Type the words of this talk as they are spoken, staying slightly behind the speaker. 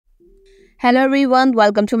Hello everyone,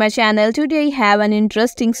 welcome to my channel. Today I have an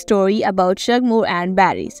interesting story about Yağmur and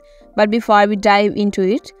Barış. But before we dive into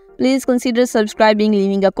it, please consider subscribing,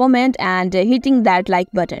 leaving a comment and hitting that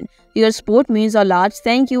like button. Your support means a lot.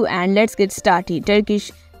 Thank you and let's get started.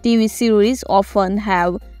 Turkish TV series often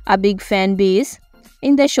have a big fan base.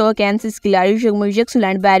 In the show, Çiçekleri, Yağmur, yüksel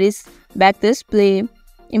and baris, baktas play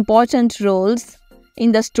important roles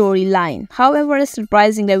in the storyline. However, a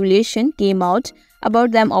surprising revelation came out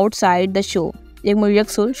about them outside the show. Yağmur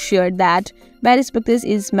Yüksel shared that Barış Baktas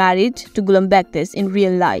is married to Gülüm Baktas in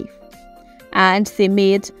real life, and they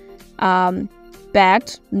made a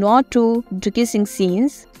pact not to do kissing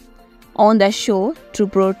scenes on the show to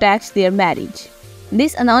protect their marriage.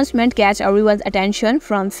 This announcement catch everyone's attention,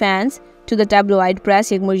 from fans to the tabloid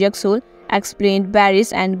press. Yağmur Yüksel explained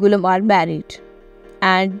Barış and Gülüm are married,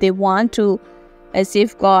 and they want to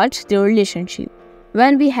safeguard their relationship.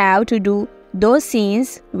 When we have to do those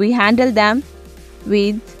scenes, we handle them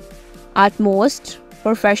with utmost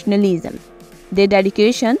professionalism. Their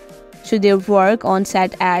dedication to their work on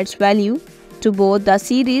set adds value to both the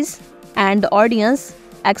series and the audience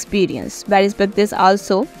experience. Barış Baktas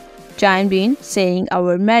also chimed in, saying,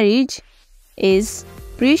 "Our marriage is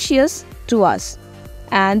precious to us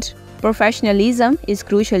and professionalism is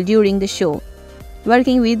crucial during the show.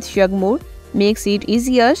 Working with Yağmur makes it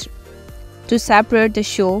easier to separate the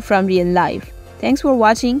show from real life." Thanks for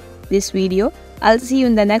watching this video. I'll see you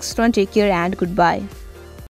in the next one. Take care and goodbye.